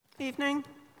evening.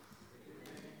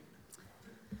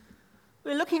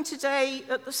 We're looking today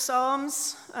at the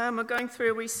Psalms. We're going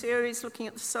through a wee series looking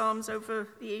at the Psalms over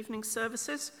the evening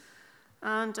services.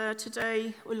 And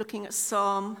today we're looking at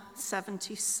Psalm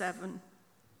 77.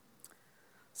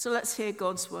 So let's hear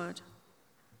God's word.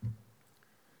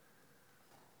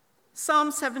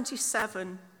 Psalm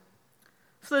 77.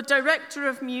 For the director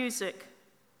of music,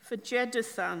 for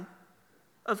Jeduthun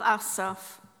of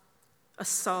Asaph, a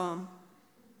psalm.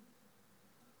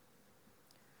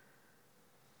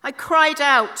 I cried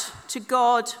out to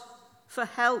God for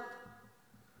help.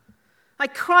 I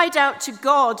cried out to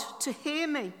God to hear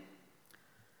me.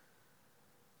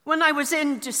 When I was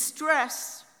in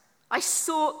distress, I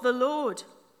sought the Lord.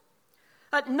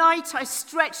 At night I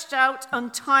stretched out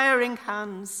untiring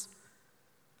hands,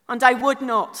 and I would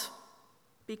not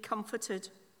be comforted.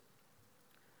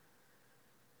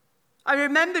 I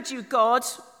remembered you, God,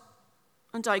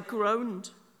 and I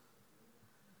groaned.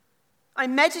 I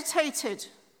meditated,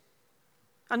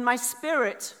 and my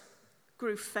spirit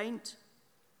grew faint.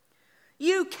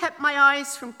 You kept my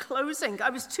eyes from closing. I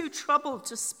was too troubled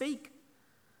to speak.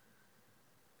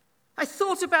 I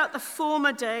thought about the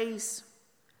former days,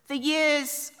 the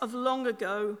years of long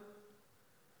ago.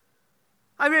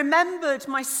 I remembered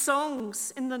my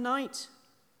songs in the night.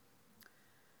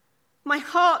 My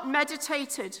heart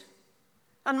meditated,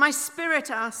 and my spirit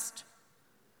asked,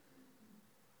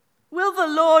 will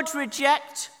the Lord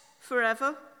reject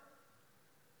forever?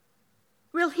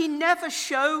 Will he never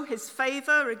show his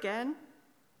favor again?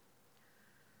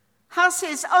 Has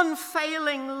his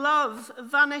unfailing love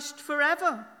vanished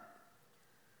forever?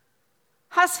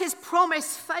 Has his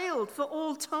promise failed for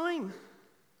all time?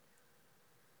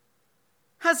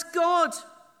 Has God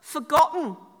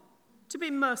forgotten to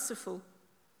be merciful?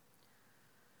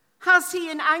 Has he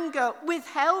in anger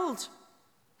withheld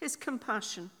his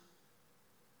compassion?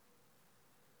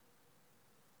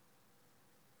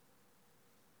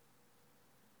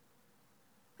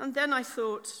 And then I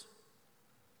thought,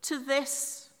 to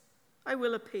this I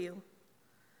will appeal.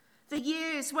 The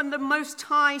years when the Most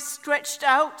High stretched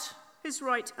out his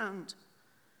right hand.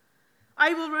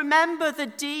 I will remember the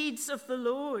deeds of the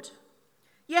Lord.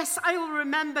 Yes, I will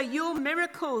remember your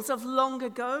miracles of long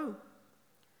ago.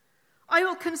 I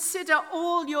will consider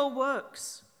all your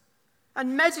works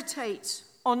and meditate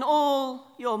on all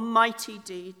your mighty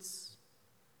deeds.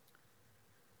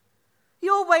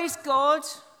 Your ways, God,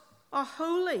 are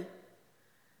holy.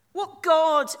 What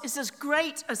God is as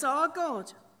great as our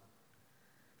God?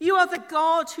 You are the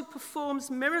God who performs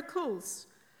miracles.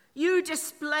 You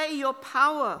display your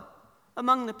power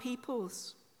among the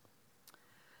peoples.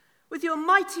 With your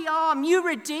mighty arm, you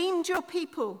redeemed your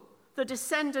people, the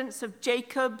descendants of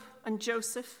Jacob and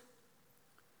Joseph.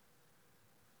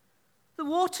 The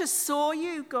waters saw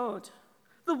you, God.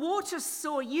 The waters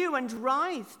saw you and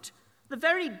writhed. The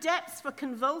very depths were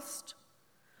convulsed.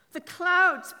 The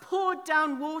clouds poured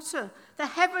down water. The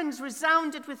heavens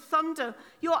resounded with thunder.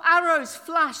 Your arrows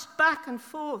flashed back and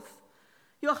forth.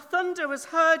 Your thunder was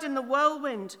heard in the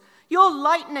whirlwind. Your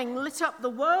lightning lit up the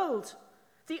world.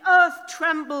 The earth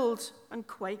trembled and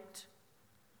quaked.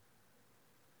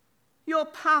 Your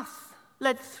path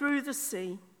led through the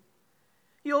sea,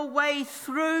 your way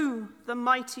through the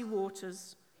mighty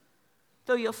waters,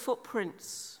 though your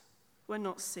footprints were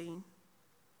not seen.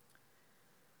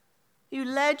 You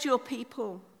led your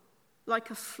people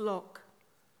like a flock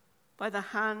by the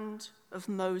hand of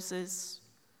Moses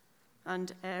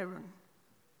and Aaron.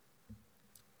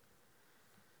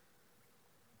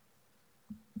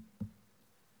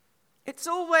 It's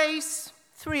always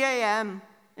 3 a.m.,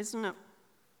 isn't it?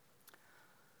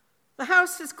 The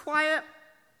house is quiet.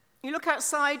 You look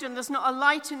outside and there's not a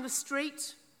light in the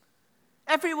street.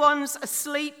 Everyone's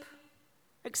asleep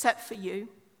except for you.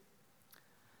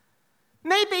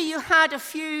 Maybe you had a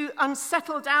few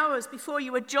unsettled hours before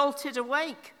you were jolted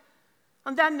awake,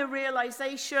 and then the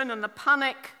realization and the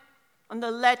panic and the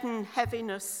leaden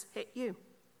heaviness hit you.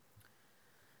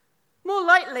 More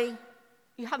likely,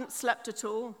 you hadn't slept at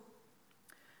all.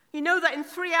 You know that in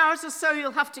 3 hours or so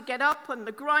you'll have to get up and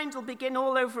the grind will begin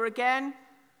all over again.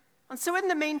 And so in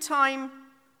the meantime,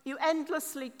 you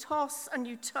endlessly toss and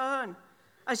you turn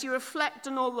as you reflect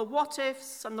on all the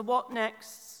what-ifs and the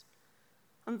what-nexts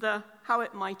and the how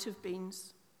it might have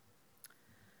beens.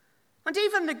 And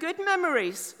even the good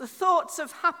memories, the thoughts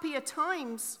of happier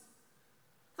times,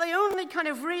 they only kind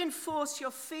of reinforce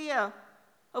your fear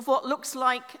of what looks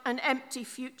like an empty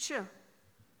future.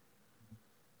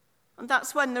 And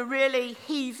that's when the really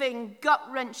heaving,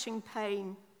 gut-wrenching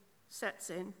pain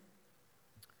sets in.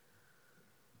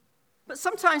 But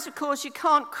sometimes, of course, you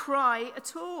can't cry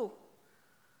at all.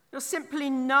 You're simply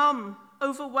numb,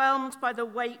 overwhelmed by the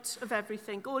weight of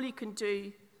everything. All you can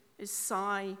do is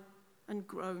sigh and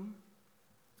groan.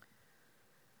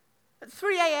 At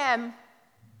 3 a.m.,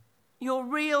 your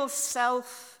real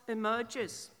self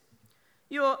emerges.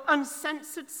 Your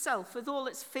uncensored self with all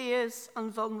its fears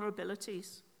and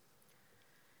vulnerabilities.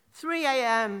 3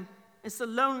 a.m. is the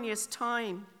loneliest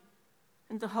time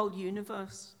in the whole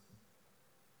universe.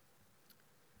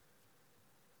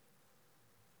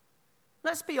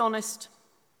 Let's be honest.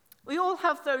 We all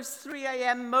have those 3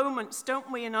 a.m. moments,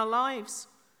 don't we, in our lives?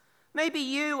 Maybe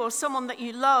you or someone that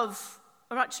you love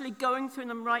are actually going through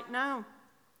them right now.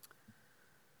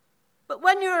 But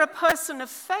when you're a person of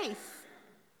faith,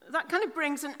 that kind of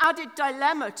brings an added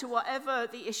dilemma to whatever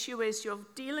the issue is you're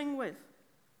dealing with.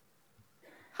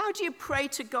 How do you pray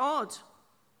to God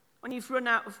when you've run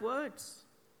out of words?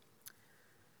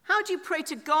 How do you pray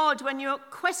to God when you're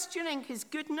questioning his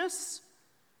goodness,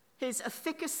 his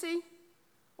efficacy,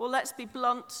 or let's be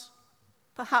blunt,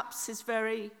 perhaps his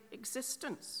very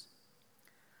existence?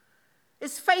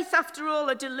 Is faith, after all,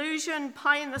 a delusion,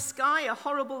 pie in the sky, a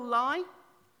horrible lie?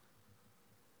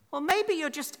 Or maybe you're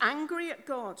just angry at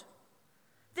God.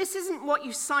 This isn't what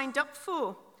you signed up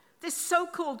for. This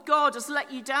so-called God has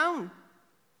let you down,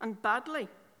 and badly.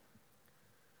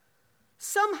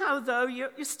 Somehow, though,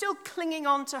 you're still clinging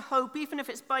on to hope, even if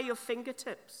it's by your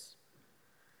fingertips.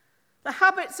 The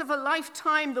habits of a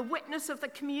lifetime, the witness of the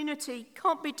community,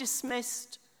 can't be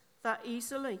dismissed that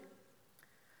easily.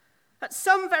 At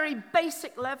some very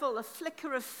basic level, a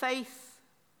flicker of faith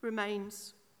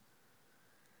remains.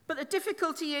 But the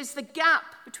difficulty is the gap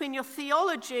between your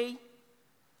theology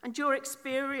and your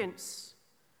experience.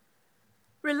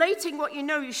 Relating what you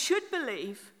know you should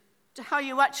believe to how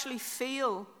you actually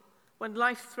feel when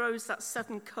life throws that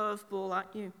sudden curveball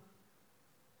at you.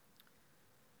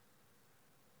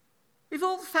 We've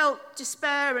all felt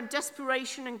despair and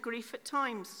desperation and grief at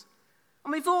times.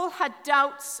 And we've all had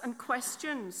doubts and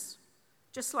questions,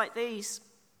 just like these.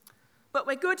 But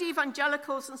we're good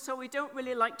evangelicals, and so we don't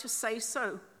really like to say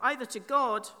so, either to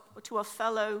God or to our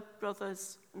fellow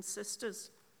brothers and sisters.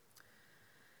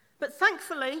 But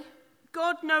thankfully,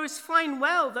 God knows fine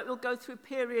well that we'll go through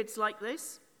periods like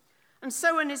this. And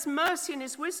so in his mercy and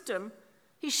his wisdom,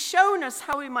 he's shown us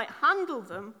how we might handle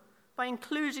them by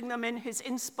including them in his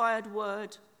inspired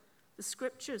word, the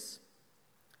scriptures.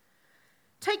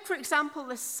 Take, for example,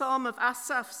 this Psalm of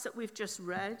Asaph's that we've just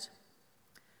read.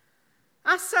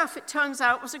 Asaph, it turns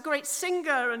out, was a great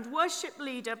singer and worship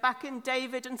leader back in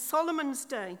David and Solomon's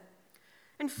day.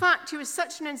 In fact, he was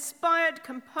such an inspired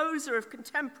composer of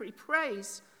contemporary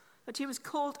praise that he was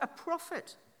called a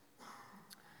prophet.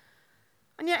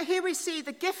 And yet here we see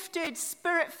the gifted,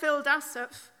 spirit-filled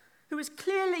Asaph, who was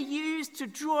clearly used to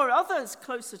draw others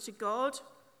closer to God.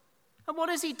 And what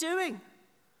is he doing?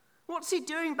 What's he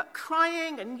doing but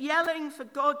crying and yelling for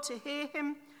God to hear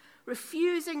him,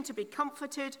 refusing to be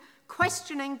comforted,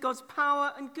 questioning God's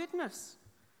power and goodness?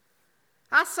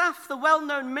 Asaph, the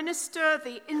well-known minister,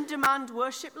 the in-demand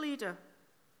worship leader.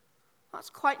 That's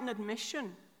quite an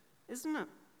admission, isn't it?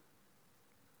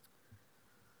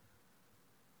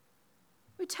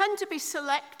 We tend to be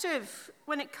selective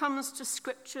when it comes to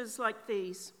scriptures like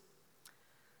these.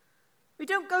 We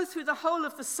don't go through the whole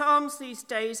of the Psalms these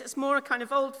days. It's more a kind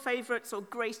of old favorites or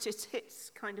greatest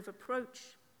hits kind of approach.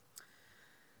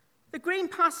 The green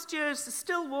pastures, the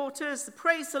still waters, the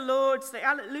praise the Lords, the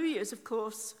alleluias, of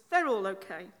course, they're all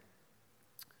okay.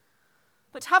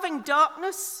 But having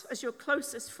darkness as your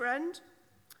closest friend,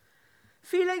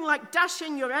 feeling like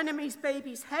dashing your enemy's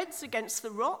babies' heads against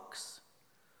the rocks,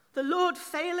 the Lord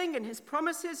failing in his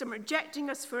promises and rejecting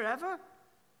us forever?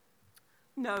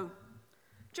 No,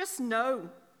 just no,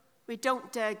 we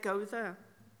don't dare go there.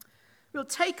 We'll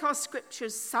take our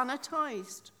scriptures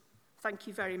sanitized. Thank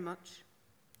you very much.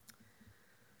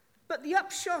 But the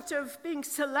upshot of being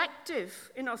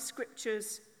selective in our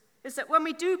scriptures is that when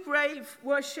we do brave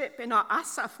worship in our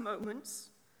Asaph moments,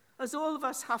 as all of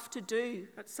us have to do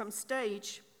at some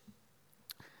stage,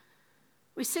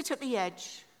 we sit at the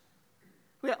edge.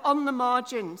 We're on the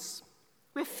margins.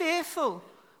 We're fearful.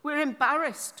 We're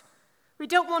embarrassed. We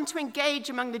don't want to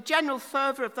engage among the general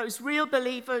fervor of those real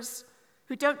believers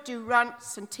who don't do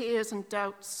rants and tears and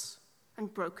doubts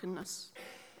and brokenness.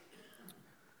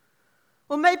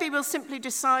 Or maybe we'll simply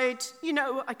decide,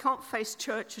 I can't face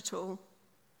church at all.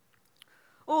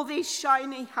 All these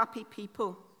shiny, happy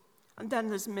people, and then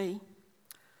there's me.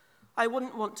 I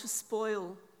wouldn't want to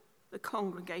spoil the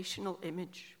congregational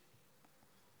image.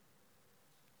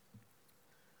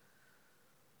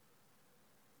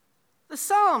 The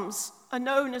Psalms are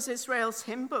known as Israel's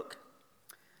hymn book.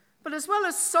 But as well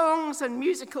as songs and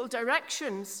musical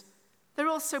directions, there are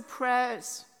also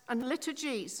prayers and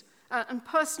liturgies and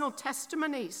personal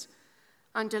testimonies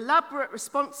and elaborate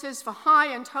responses for high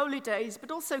and holy days,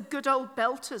 but also good old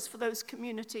belters for those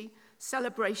community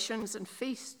celebrations and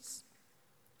feasts.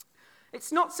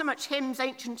 It's not so much hymns,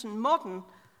 ancient and modern,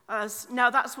 as now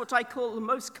that's what I call the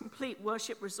most complete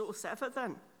worship resource ever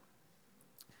then.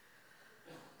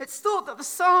 It's thought that the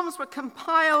Psalms were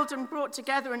compiled and brought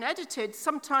together and edited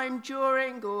sometime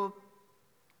during or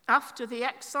after the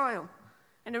exile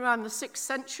in around the 6th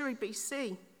century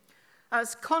BC,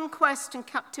 as conquest and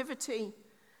captivity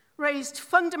raised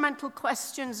fundamental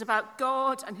questions about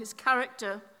God and his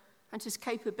character and his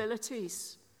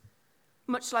capabilities,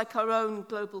 much like our own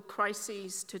global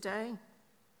crises today.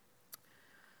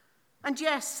 And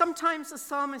yes, sometimes the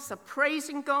psalmists are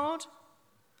praising God,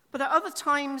 but at other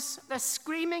times they're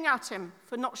screaming at him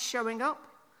for not showing up.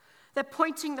 They're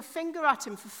pointing the finger at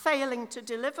him for failing to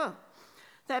deliver.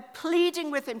 They're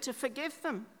pleading with him to forgive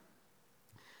them.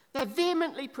 They're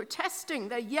vehemently protesting.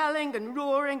 They're yelling and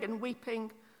roaring and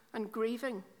weeping and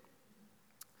grieving.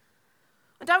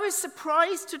 And I was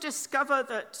surprised to discover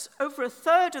that over a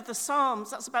third of the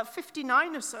Psalms, that's about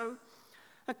 59 or so,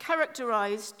 are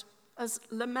characterized as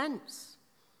laments.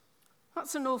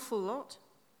 That's an awful lot.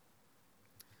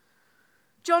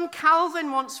 John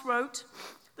Calvin once wrote,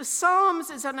 "The Psalms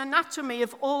is an anatomy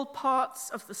of all parts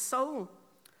of the soul.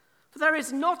 For there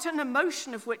is not an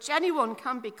emotion of which anyone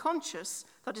can be conscious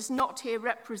that is not here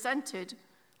represented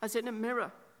as in a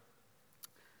mirror."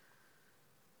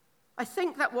 I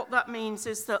think that what that means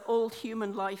is that all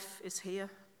human life is here.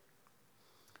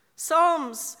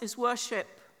 Psalms is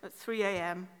worship at 3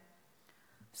 a.m.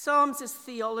 Psalms is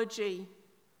theology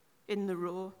in the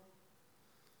raw.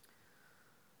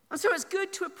 And so it's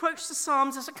good to approach the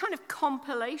Psalms as a kind of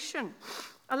compilation,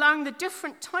 allowing the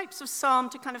different types of psalm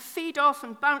to kind of feed off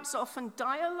and bounce off and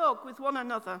dialogue with one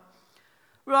another,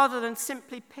 rather than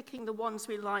simply picking the ones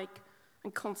we like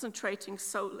and concentrating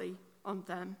solely on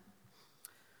them.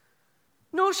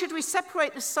 Nor should we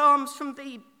separate the Psalms from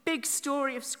the big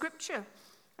story of Scripture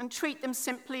and treat them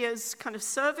simply as kind of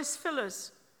service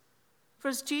fillers. For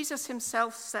as Jesus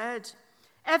himself said,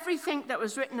 "Everything that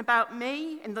was written about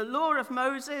me in the law of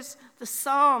Moses, the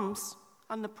Psalms,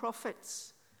 and the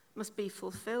prophets must be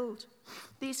fulfilled."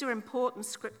 These are important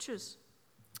scriptures.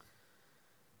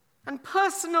 And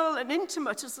personal and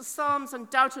intimate as the Psalms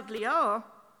undoubtedly are,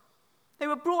 they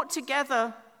were brought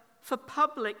together for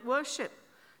public worship,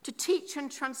 to teach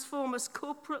and transform us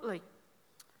corporately.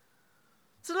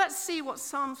 So let's see what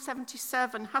Psalm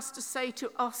 77 has to say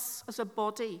to us as a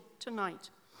body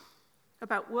tonight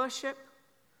about worship,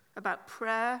 about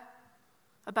prayer,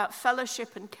 about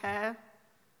fellowship and care,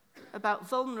 about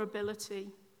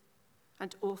vulnerability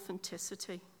and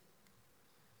authenticity.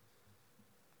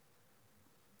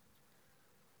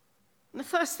 And the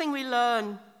first thing we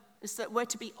learn is that we're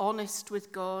to be honest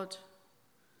with God,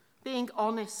 being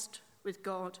honest with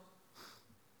God.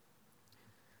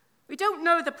 We don't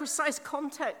know the precise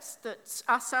context that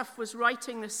Asaph was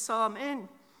writing this psalm in,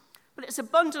 but it's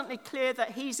abundantly clear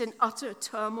that he's in utter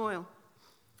turmoil.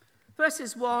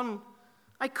 Verses 1,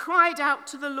 "I cried out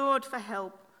to the Lord for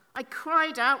help. I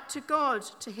cried out to God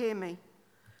to hear me.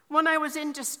 When I was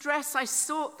in distress, I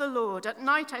sought the Lord. At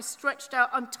night, I stretched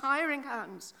out untiring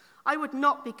hands. I would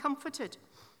not be comforted."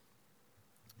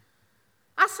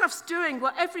 Asaph's doing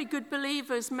what every good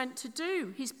believer is meant to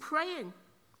do. He's praying.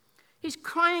 He's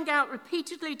crying out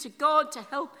repeatedly to God to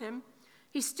help him.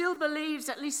 He still believes,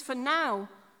 at least for now,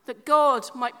 that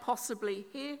God might possibly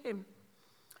hear him.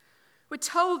 We're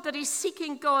told that he's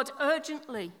seeking God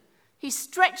urgently. He's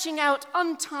stretching out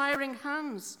untiring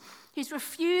hands. He's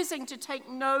refusing to take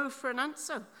no for an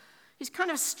answer. He's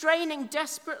kind of straining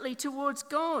desperately towards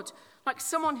God, like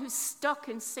someone who's stuck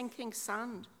in sinking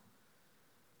sand.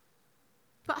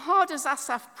 But hard as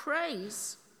Asaph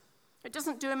prays, it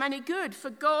doesn't do him any good, for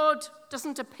God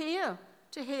doesn't appear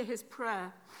to hear his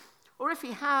prayer. Or if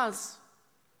he has,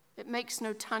 it makes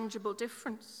no tangible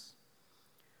difference.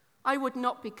 I would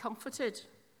not be comforted,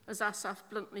 as Asaph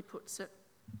bluntly puts it.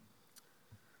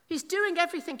 He's doing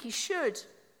everything he should,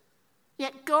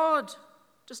 yet God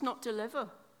does not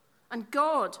deliver, and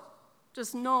God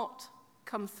does not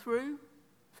come through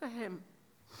for him.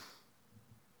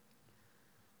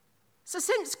 So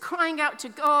since crying out to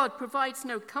God provides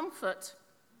no comfort,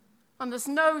 and there's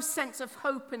no sense of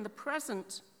hope in the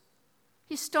present,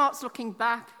 he starts looking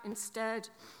back instead.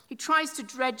 He tries to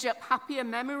dredge up happier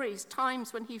memories,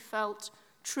 times when he felt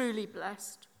truly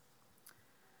blessed.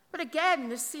 But again,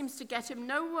 this seems to get him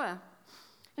nowhere.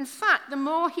 In fact, the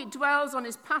more he dwells on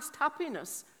his past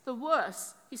happiness, the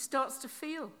worse he starts to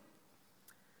feel.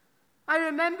 I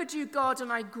remembered you, God,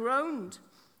 and I groaned.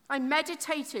 I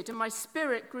meditated, and my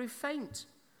spirit grew faint.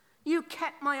 You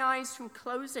kept my eyes from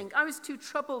closing. I was too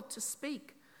troubled to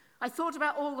speak. I thought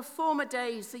about all the former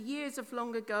days, the years of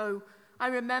long ago. I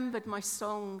remembered my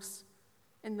songs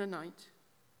in the night.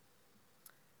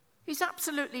 He's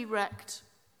absolutely wrecked,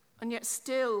 and yet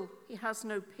still he has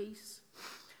no peace.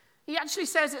 He actually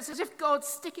says it's as if God's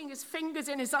sticking his fingers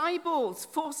in his eyeballs,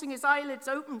 forcing his eyelids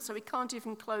open so he can't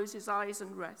even close his eyes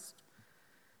and rest.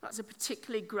 That's a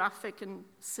particularly graphic and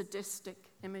sadistic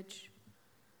image.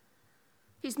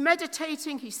 He's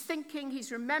meditating, he's thinking,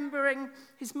 he's remembering.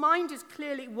 His mind is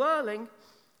clearly whirling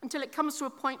until it comes to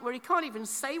a point where he can't even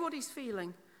say what he's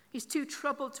feeling. He's too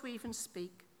troubled to even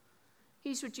speak.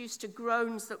 He's reduced to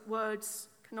groans that words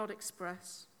cannot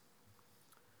express.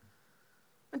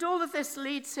 And all of this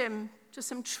leads him to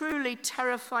some truly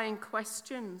terrifying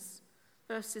questions,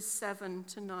 verses 7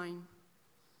 to 9.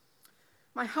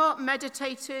 My heart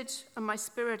meditated and my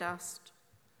spirit asked,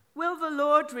 will the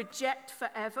Lord reject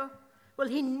forever? Will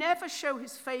he never show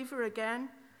his favor again?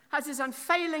 Has his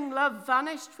unfailing love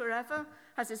vanished forever?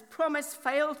 Has his promise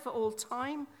failed for all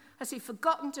time? Has he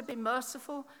forgotten to be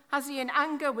merciful? Has he in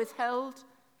anger withheld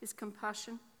his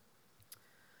compassion?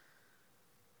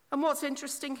 And what's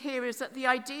interesting here is that the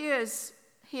ideas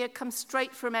here come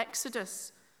straight from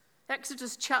Exodus.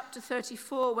 Exodus chapter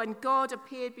 34, when God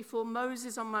appeared before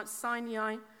Moses on Mount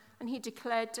Sinai, and he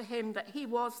declared to him that he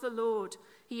was the Lord,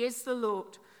 he is the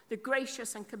Lord, the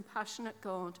gracious and compassionate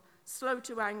God, slow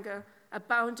to anger,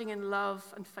 abounding in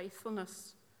love and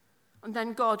faithfulness. And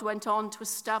then God went on to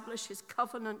establish his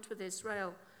covenant with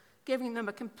Israel, giving them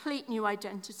a complete new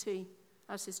identity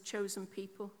as his chosen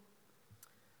people.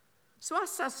 So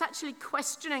Asaph's actually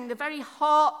questioning the very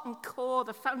heart and core,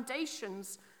 the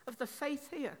foundations of the faith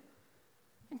here,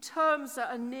 in terms that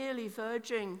are nearly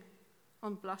verging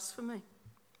on blasphemy.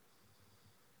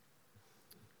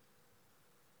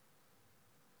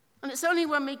 And it's only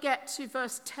when we get to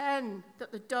verse 10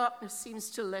 that the darkness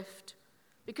seems to lift,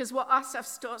 because what Asaph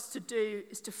starts to do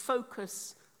is to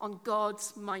focus on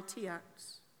God's mighty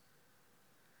acts.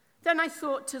 Then I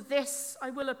thought, to this I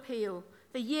will appeal,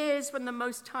 the years when the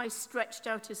Most High stretched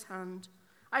out his hand.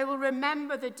 I will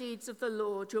remember the deeds of the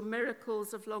Lord, your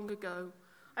miracles of long ago.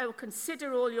 I will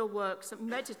consider all your works and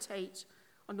meditate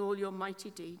on all your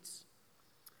mighty deeds.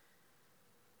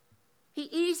 He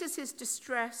eases his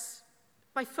distress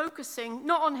by focusing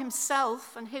not on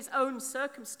himself and his own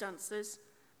circumstances,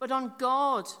 but on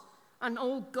God and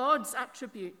all God's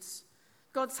attributes,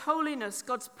 God's holiness,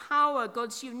 God's power,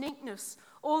 God's uniqueness,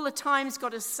 all the times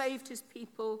God has saved his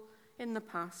people in the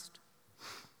past.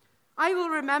 I will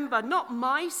remember not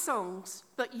my songs,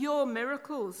 but your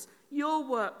miracles, your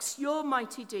works, your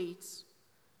mighty deeds.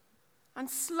 And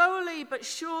slowly but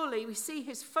surely we see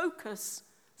his focus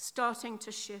starting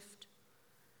to shift.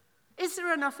 Is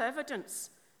there enough evidence?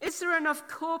 Is there enough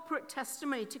corporate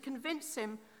testimony to convince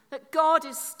him that God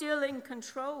is still in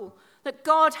control, that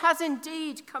God has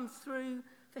indeed come through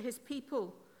for his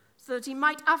people, so that he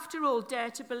might after all dare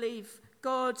to believe,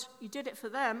 God, you did it for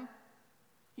them,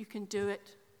 you can do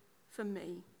it for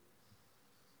me.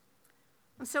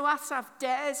 And so Asaph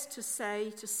dares to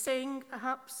say, to sing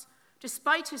perhaps,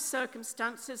 despite his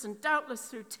circumstances and doubtless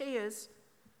through tears,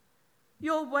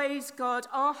 your ways, God,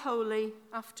 are holy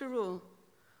after all.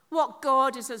 What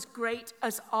God is as great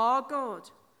as our God?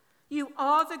 You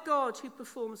are the God who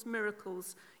performs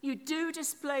miracles. You do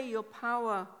display your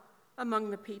power among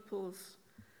the peoples.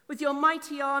 With your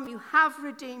mighty arm, you have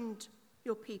redeemed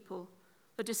your people,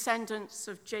 the descendants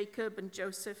of Jacob and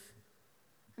Joseph.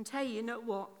 And hey, you know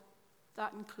what?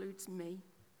 That includes me.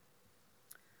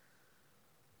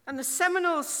 And the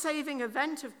seminal saving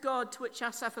event of God to which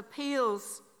Asaph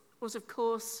appeals was, of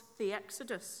course, the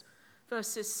Exodus,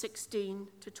 verses 16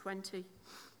 to 20.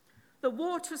 The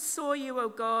waters saw you, O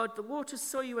God, the waters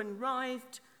saw you and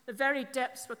writhed, the very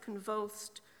depths were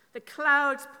convulsed. The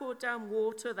clouds poured down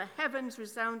water, the heavens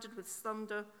resounded with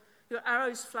thunder, your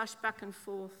arrows flashed back and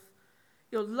forth.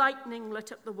 Your lightning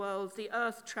lit up the world, the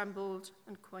earth trembled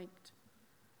and quaked.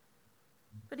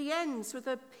 But he ends with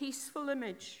a peaceful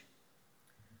image.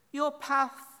 Your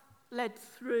path led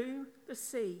through the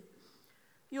sea,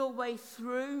 your way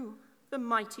through the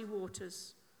mighty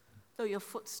waters, though your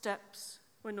footsteps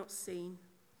were not seen.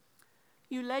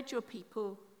 You led your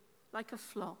people like a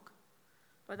flock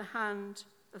by the hand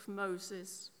of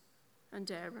Moses and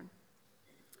Aaron.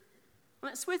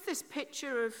 And it's with this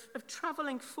picture of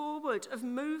traveling forward, of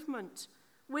movement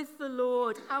with the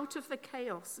Lord out of the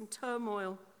chaos and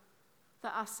turmoil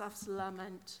that Asaph's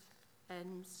lament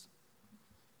ends.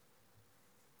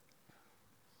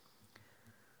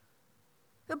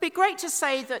 It would be great to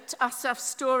say that Asaph's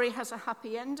story has a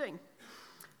happy ending,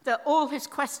 that all his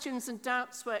questions and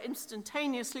doubts were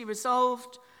instantaneously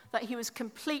resolved, that he was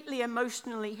completely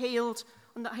emotionally healed,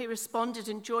 and that he responded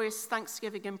in joyous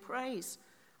thanksgiving and praise,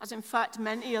 as in fact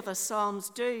many other psalms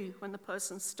do when the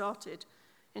person started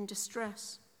in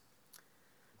distress.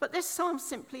 But this psalm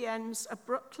simply ends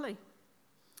abruptly,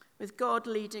 with God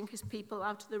leading his people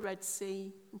out of the Red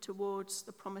Sea and towards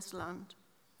the Promised Land.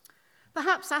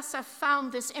 Perhaps Asaph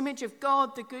found this image of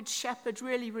God, the Good Shepherd,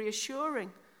 really reassuring.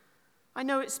 I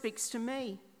know it speaks to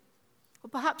me. Or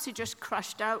perhaps he just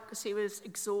crashed out because he was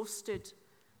exhausted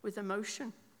with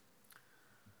emotion.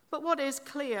 But what is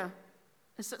clear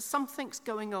is that something's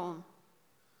going on.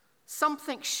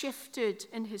 Something shifted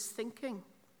in his thinking.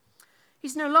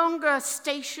 He's no longer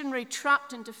stationary,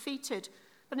 trapped and defeated,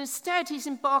 but instead he's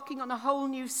embarking on a whole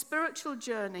new spiritual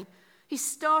journey. He's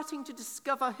starting to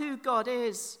discover who God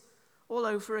is all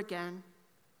over again.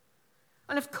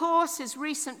 And of course, his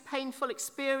recent painful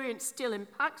experience still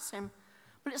impacts him,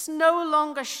 but it's no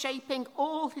longer shaping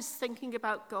all his thinking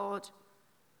about God.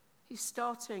 He's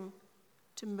starting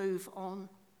to move on.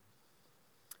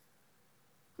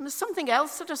 And there's something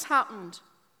else that has happened.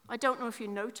 I don't know if you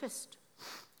noticed.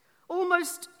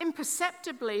 Almost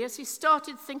imperceptibly, as he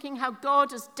started thinking how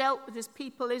God has dealt with his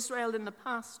people Israel in the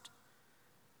past,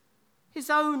 his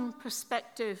own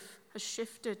perspective has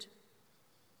shifted.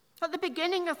 At the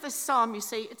beginning of this psalm, you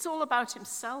see, it's all about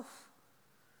himself.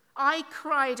 I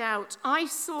cried out, I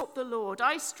sought the Lord,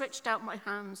 I stretched out my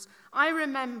hands, I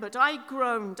remembered, I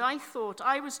groaned, I thought,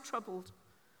 I was troubled.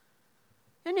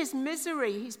 In his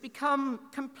misery, he's become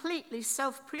completely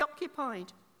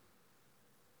self-preoccupied.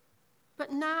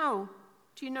 But now,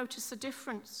 do you notice the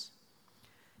difference?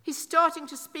 He's starting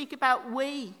to speak about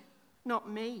we, not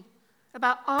me,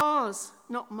 about ours,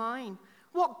 not mine.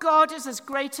 What God is as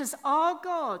great as our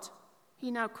God,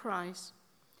 he now cries.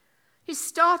 He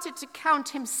started to count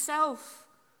himself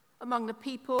among the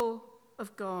people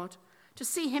of God, to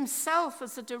see himself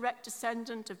as the direct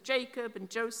descendant of Jacob and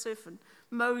Joseph and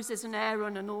Moses and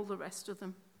Aaron and all the rest of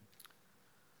them.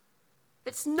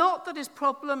 It's not that his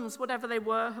problems, whatever they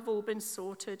were, have all been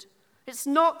sorted. It's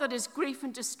not that his grief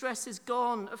and distress is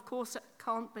gone. Of course it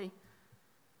can't be.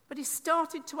 But he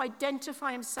started to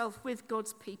identify himself with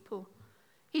God's people.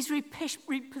 He's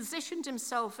repositioned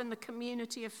himself in the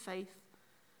community of faith.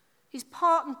 He's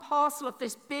part and parcel of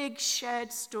this big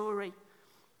shared story.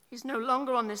 He's no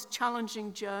longer on this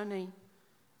challenging journey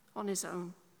on his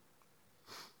own.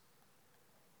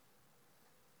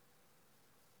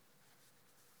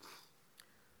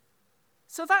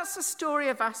 So that's the story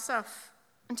of Asaph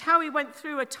and how he went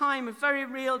through a time of very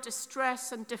real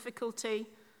distress and difficulty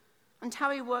and how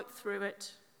he worked through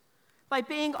it by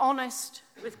being honest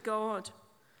with God,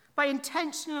 by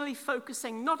intentionally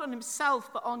focusing not on himself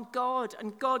but on God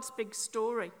and God's big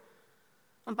story,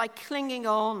 and by clinging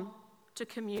on to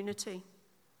community.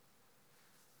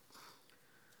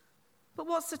 But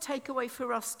what's the takeaway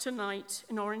for us tonight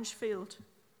in Orangefield?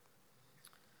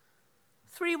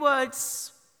 3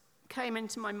 words came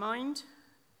into my mind: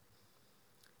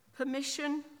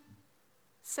 permission,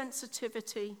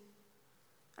 sensitivity,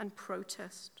 and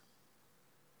protest.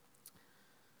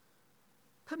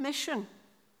 Permission.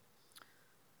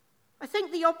 I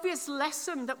think the obvious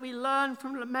lesson that we learn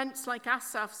from laments like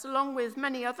Asaph's, along with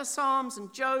many other Psalms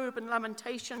and Job and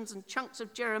Lamentations and chunks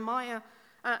of Jeremiah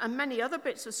and many other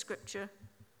bits of Scripture,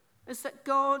 is that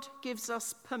God gives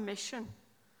us permission.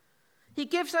 He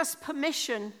gives us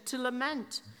permission to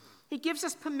lament. He gives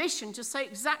us permission to say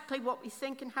exactly what we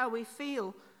think and how we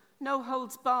feel, no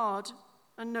holds barred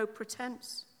and no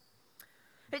pretense.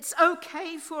 It's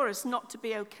okay for us not to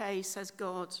be okay, says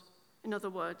God, in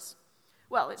other words.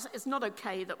 Well, it's not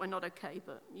okay that we're not okay,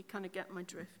 but you kind of get my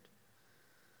drift.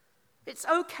 It's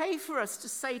okay for us to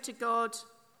say to God,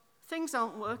 things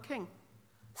aren't working.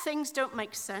 Things don't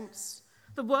make sense.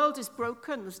 The world is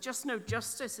broken. There's just no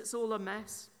justice. It's all a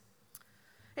mess.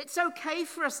 It's okay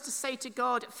for us to say to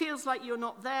God, it feels like you're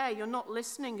not there, you're not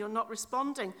listening, you're not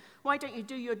responding. Why don't you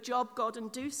do your job, God,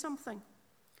 and do something?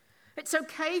 It's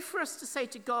okay for us to say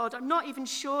to God, I'm not even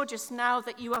sure just now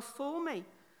that you are for me.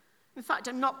 In fact,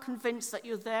 I'm not convinced that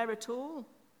you're there at all,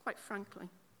 quite frankly.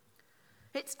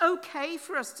 It's okay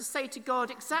for us to say to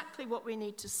God exactly what we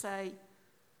need to say,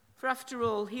 for after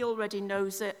all, he already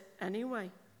knows it anyway.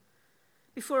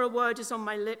 Before a word is on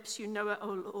my lips, you know it,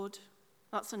 O Lord.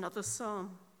 That's another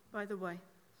psalm, by the way.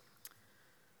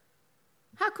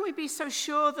 How can we be so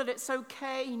sure that it's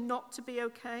okay not to be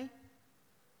okay?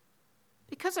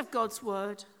 Because of God's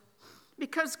word.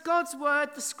 Because God's word,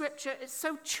 the scripture, is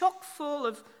so chock full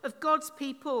of God's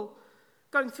people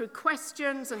going through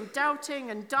questions and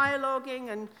doubting and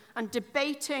dialoguing and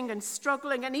debating and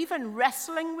struggling and even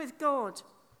wrestling with God,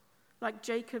 like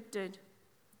Jacob did.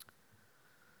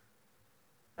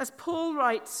 As Paul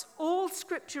writes, all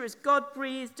scripture is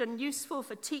God-breathed and useful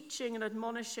for teaching and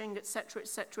admonishing, etc.,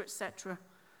 etc., etc.,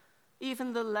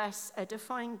 even the less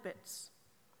edifying bits.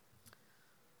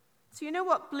 So you know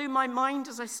what blew my mind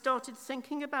as I started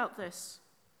thinking about this?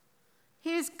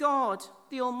 Here's God,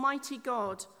 the Almighty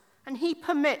God, and he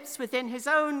permits within his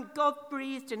own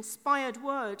God-breathed, inspired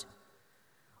word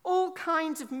all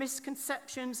kinds of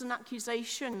misconceptions and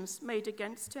accusations made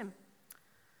against him.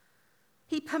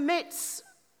 He permits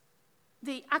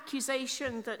the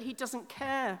accusation that he doesn't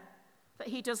care, that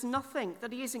he does nothing,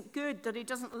 that he isn't good, that he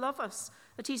doesn't love us,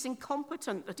 that he's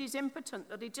incompetent, that he's impotent,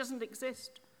 that he doesn't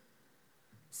exist,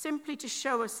 simply to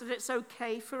show us that it's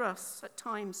okay for us at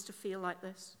times to feel like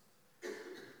this.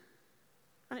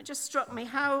 And it just struck me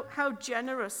how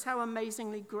generous, how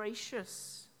amazingly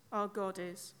gracious our God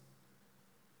is.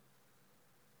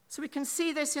 So we can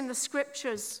see this in the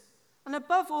scriptures. And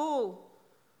above all,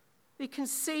 we can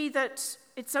see that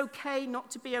it's okay not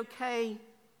to be okay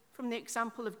from the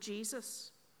example of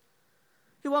Jesus,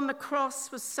 who on the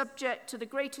cross was subject to the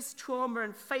greatest trauma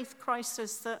and faith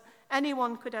crisis that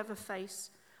anyone could ever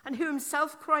face, and who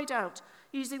himself cried out,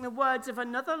 using the words of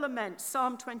another lament,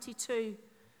 Psalm 22,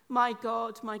 my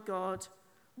God,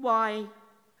 why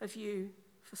have you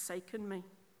forsaken me?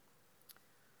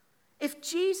 If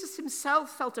Jesus himself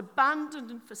felt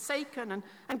abandoned and forsaken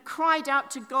and cried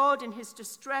out to God in his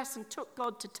distress and took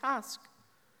God to task,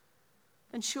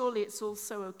 then surely it's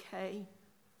also okay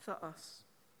for us.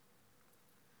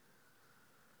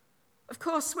 Of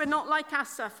course, we're not like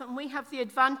Asaph, and we have the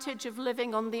advantage of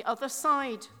living on the other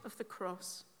side of the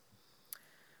cross.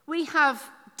 We have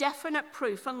definite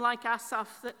proof, unlike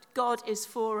Asaph, that God is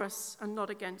for us and not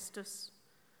against us.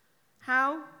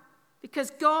 How?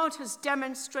 Because God has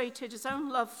demonstrated his own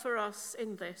love for us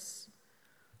in this,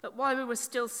 that while we were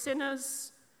still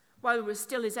sinners, while we were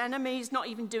still his enemies, not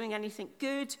even doing anything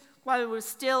good, while we were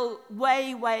still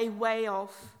way, way, way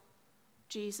off,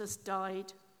 Jesus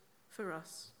died for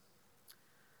us.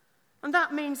 And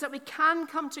that means that we can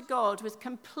come to God with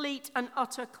complete and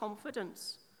utter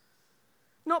confidence.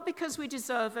 Not because we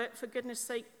deserve it, for goodness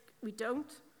sake, we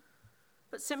don't,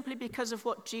 but simply because of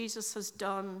what Jesus has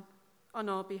done on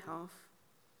our behalf.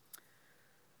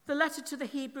 The letter to the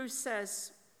Hebrews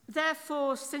says,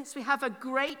 therefore, since we have a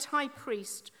great high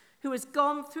priest who has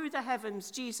gone through the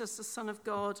heavens, Jesus, the Son of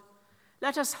God,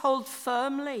 let us hold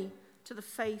firmly to the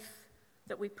faith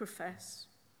that we profess.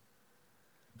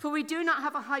 For we do not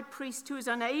have a high priest who is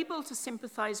unable to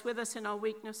sympathize with us in our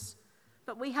weakness,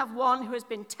 but we have one who has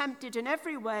been tempted in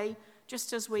every way,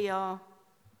 just as we are,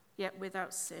 yet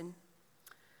without sin.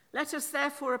 Let us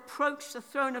therefore approach the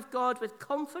throne of God with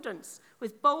confidence,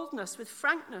 with boldness, with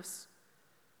frankness,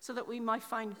 so that we might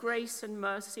find grace and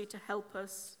mercy to help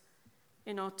us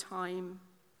in our time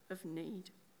of need.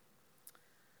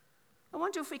 I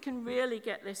wonder if we can really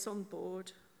get this on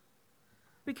board.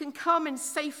 We can come in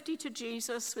safety to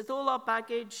Jesus with all our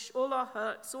baggage, all our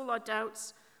hurts, all our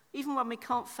doubts, even when we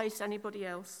can't face anybody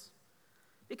else.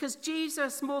 Because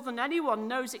Jesus, more than anyone,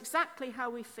 knows exactly how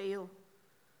we feel.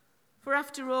 For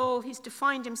after all, he's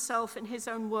defined himself in his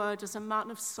own word as a man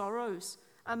of sorrows,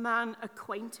 a man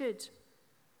acquainted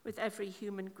with every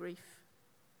human grief.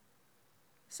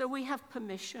 So we have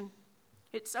permission.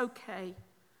 It's okay.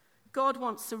 God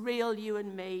wants the real you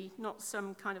and me, not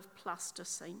some kind of plaster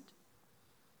saint.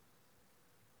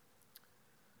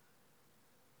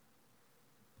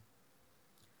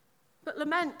 But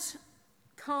lament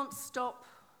can't stop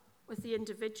with the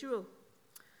individual.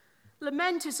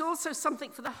 Lament is also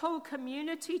something for the whole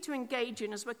community to engage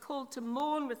in, as we're called to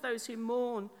mourn with those who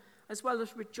mourn, as well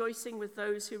as rejoicing with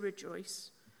those who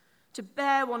rejoice, to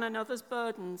bear one another's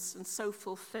burdens and so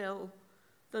fulfill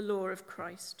the law of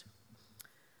Christ.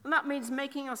 And that means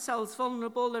making ourselves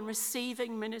vulnerable and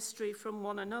receiving ministry from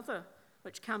one another,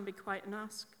 which can be quite an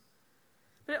ask.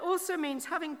 But it also means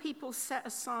having people set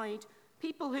aside,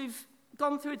 people who've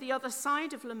gone through the other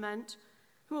side of lament,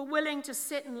 who are willing to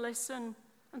sit and listen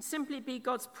and simply be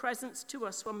God's presence to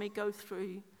us when we go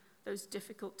through those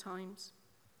difficult times.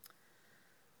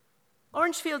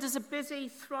 Orangefield is a busy,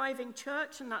 thriving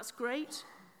church, and that's great.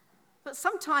 But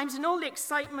sometimes, in all the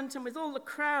excitement and with all the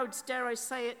crowds, dare I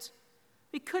say it,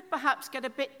 we could perhaps get a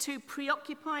bit too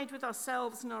preoccupied with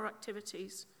ourselves and our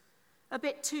activities, a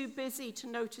bit too busy to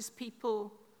notice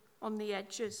people on the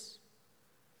edges.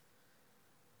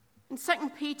 In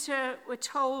 2 Peter, we're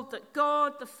told that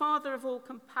God, the Father of all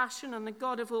compassion and the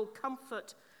God of all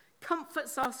comfort,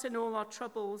 comforts us in all our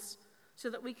troubles, so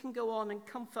that we can go on and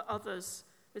comfort others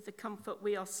with the comfort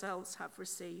we ourselves have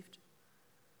received.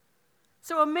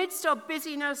 So amidst our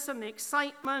busyness and the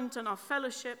excitement and our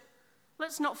fellowship,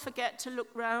 let's not forget to look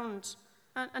round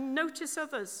and notice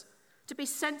others, to be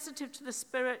sensitive to the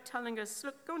Spirit telling us,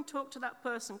 look, go and talk to that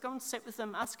person, go and sit with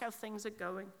them, ask how things are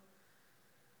going.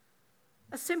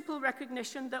 A simple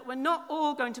recognition that we're not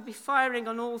all going to be firing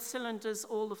on all cylinders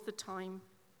all of the time.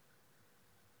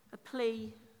 A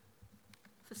plea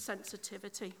for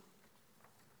sensitivity.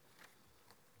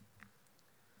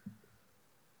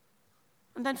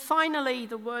 And then finally,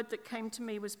 the word that came to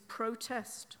me was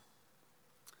protest.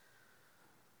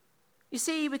 You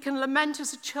see, we can lament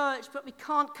as a church, but we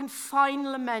can't confine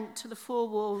lament to the four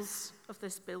walls of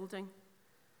this building.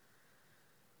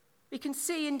 We can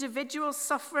see individuals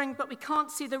suffering, but we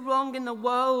can't see the wrong in the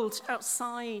world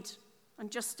outside and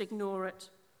just ignore it.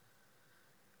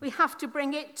 We have to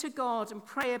bring it to God and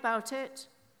pray about it.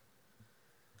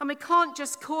 And we can't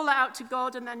just call it out to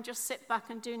God and then just sit back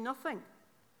and do nothing.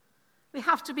 We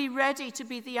have to be ready to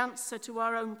be the answer to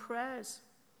our own prayers.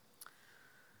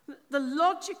 The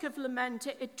logic of lament,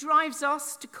 it drives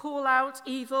us to call out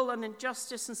evil and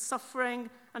injustice and suffering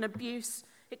and abuse.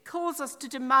 It calls us to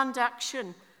demand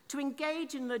action, to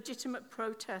engage in legitimate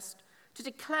protest, to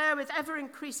declare with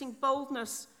ever-increasing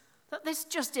boldness that this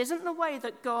just isn't the way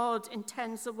that God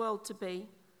intends the world to be,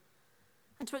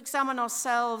 and to examine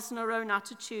ourselves and our own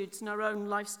attitudes and our own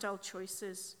lifestyle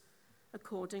choices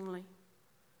accordingly.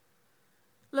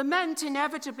 Lament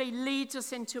inevitably leads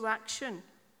us into action,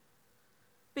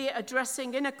 be it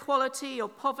addressing inequality or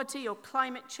poverty or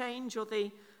climate change or the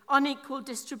unequal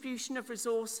distribution of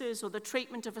resources or the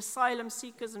treatment of asylum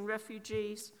seekers and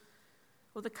refugees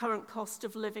or the current cost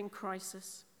of living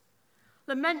crisis.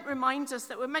 Lament reminds us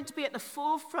that we're meant to be at the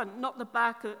forefront, not the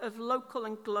back, of local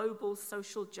and global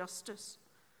social justice.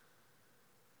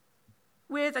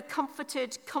 We're the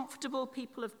comforted, comfortable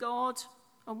people of God,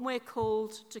 and we're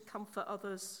called to comfort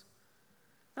others.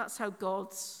 That's how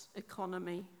God's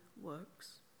economy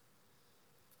works.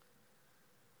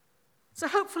 So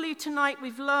hopefully tonight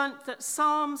we've learned that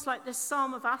psalms like this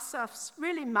Psalm of Asaph's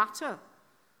really matter,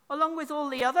 along with all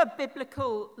the other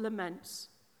biblical laments.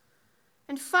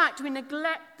 In fact, we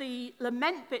neglect the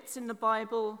lament bits in the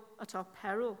Bible at our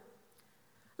peril.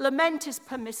 Lament is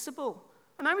permissible,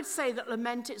 and I would say that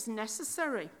lament is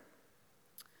necessary.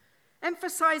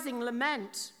 Emphasizing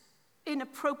lament in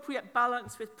appropriate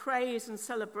balance with praise and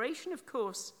celebration, of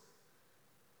course.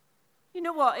 You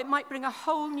know what? It might bring a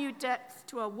whole new depth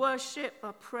to our worship,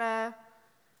 our prayer,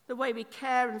 the way we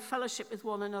care and fellowship with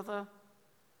one another,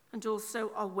 and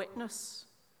also our witness.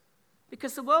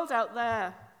 Because the world out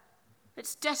there,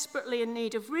 it's desperately in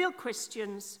need of real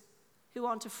Christians who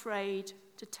aren't afraid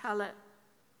to tell it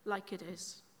like it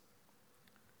is.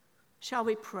 Shall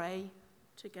we pray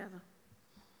together?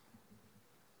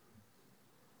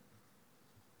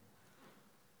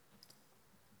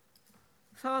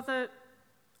 Father,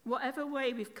 whatever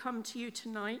way we've come to you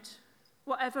tonight,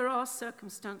 whatever our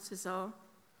circumstances are,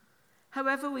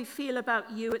 however we feel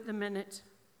about you at the minute,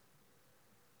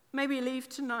 may we leave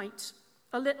tonight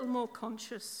a little more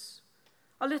conscious,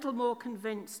 a little more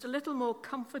convinced, a little more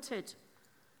comforted,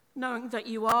 knowing that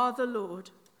you are the Lord,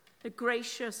 the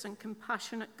gracious and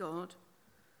compassionate God,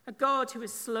 a God who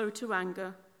is slow to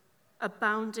anger,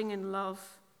 abounding in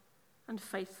love and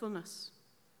faithfulness.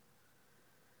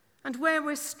 And where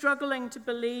we're struggling to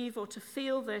believe or to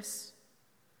feel this,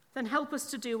 then help us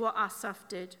to do what Asaph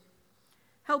did.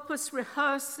 Help us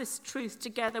rehearse this truth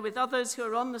together with others who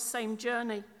are on the same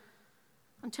journey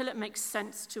until it makes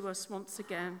sense to us once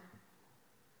again.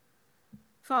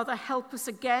 Father, help us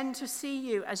again to see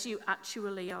you as you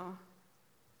actually are.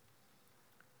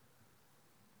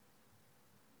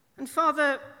 And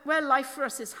Father, where life for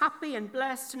us is happy and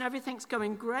blessed and everything's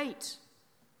going great,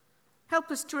 help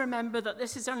us to remember that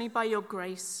this is only by your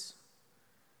grace,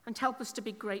 and help us to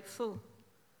be grateful,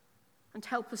 and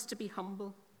help us to be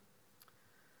humble.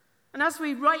 And as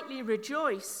we rightly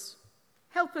rejoice,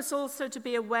 help us also to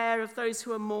be aware of those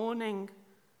who are mourning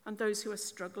and those who are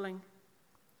struggling.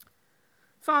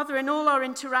 Father, in all our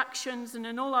interactions and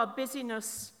in all our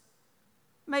busyness,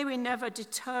 may we never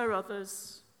deter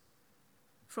others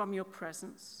from your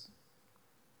presence.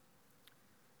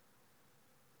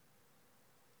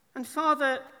 And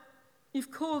Father,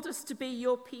 you've called us to be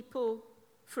your people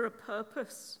for a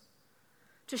purpose,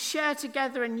 to share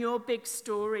together in your big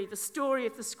story, the story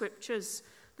of the Scriptures,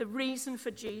 the reason for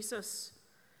Jesus,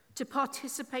 to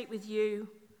participate with you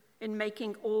in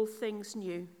making all things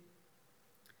new.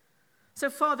 So,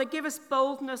 Father, give us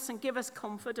boldness and give us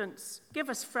confidence, give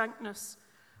us frankness,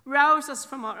 rouse us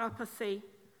from our apathy,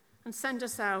 and send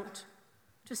us out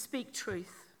to speak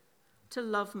truth, to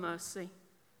love mercy,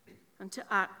 and to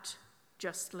act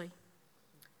justly.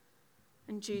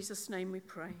 In Jesus' name we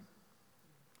pray.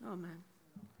 Amen.